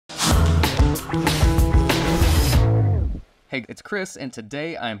Hey, it's Chris, and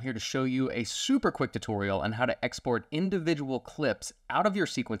today I'm here to show you a super quick tutorial on how to export individual clips out of your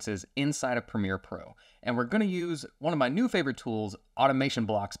sequences inside of Premiere Pro. And we're going to use one of my new favorite tools, Automation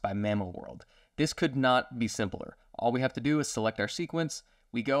Blocks by Mamoworld. This could not be simpler. All we have to do is select our sequence,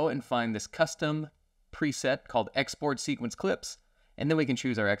 we go and find this custom preset called Export Sequence Clips, and then we can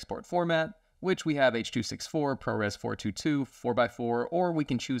choose our export format, which we have H.264, ProRes 422, 4x4, or we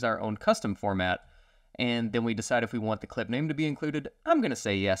can choose our own custom format. And then we decide if we want the clip name to be included. I'm going to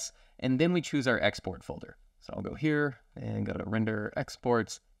say yes, and then we choose our export folder. So I'll go here and go to Render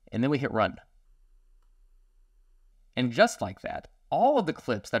Exports, and then we hit Run. And just like that, all of the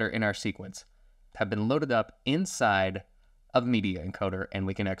clips that are in our sequence have been loaded up inside of Media Encoder, and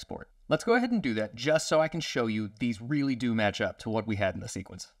we can export. Let's go ahead and do that just so I can show you these really do match up to what we had in the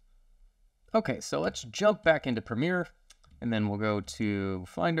sequence. Okay, so let's jump back into Premiere, and then we'll go to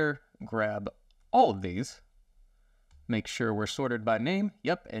Finder, grab all of these, make sure we're sorted by name.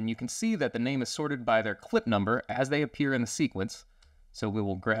 Yep, and you can see that the name is sorted by their clip number as they appear in the sequence. So we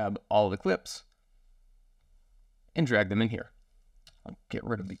will grab all the clips and drag them in here. I'll get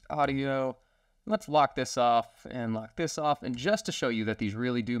rid of the audio. Let's lock this off and lock this off. And just to show you that these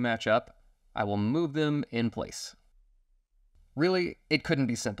really do match up, I will move them in place. Really, it couldn't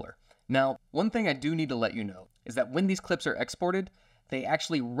be simpler. Now, one thing I do need to let you know is that when these clips are exported, they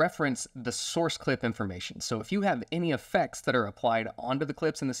actually reference the source clip information. So if you have any effects that are applied onto the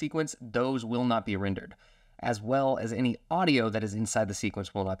clips in the sequence, those will not be rendered, as well as any audio that is inside the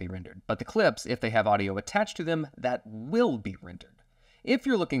sequence will not be rendered. But the clips, if they have audio attached to them, that will be rendered. If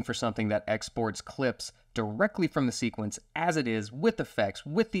you're looking for something that exports clips directly from the sequence as it is with effects,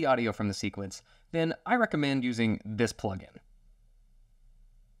 with the audio from the sequence, then I recommend using this plugin.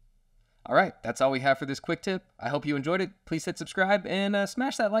 All right, that's all we have for this quick tip. I hope you enjoyed it. Please hit subscribe and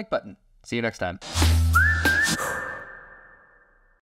smash that like button. See you next time.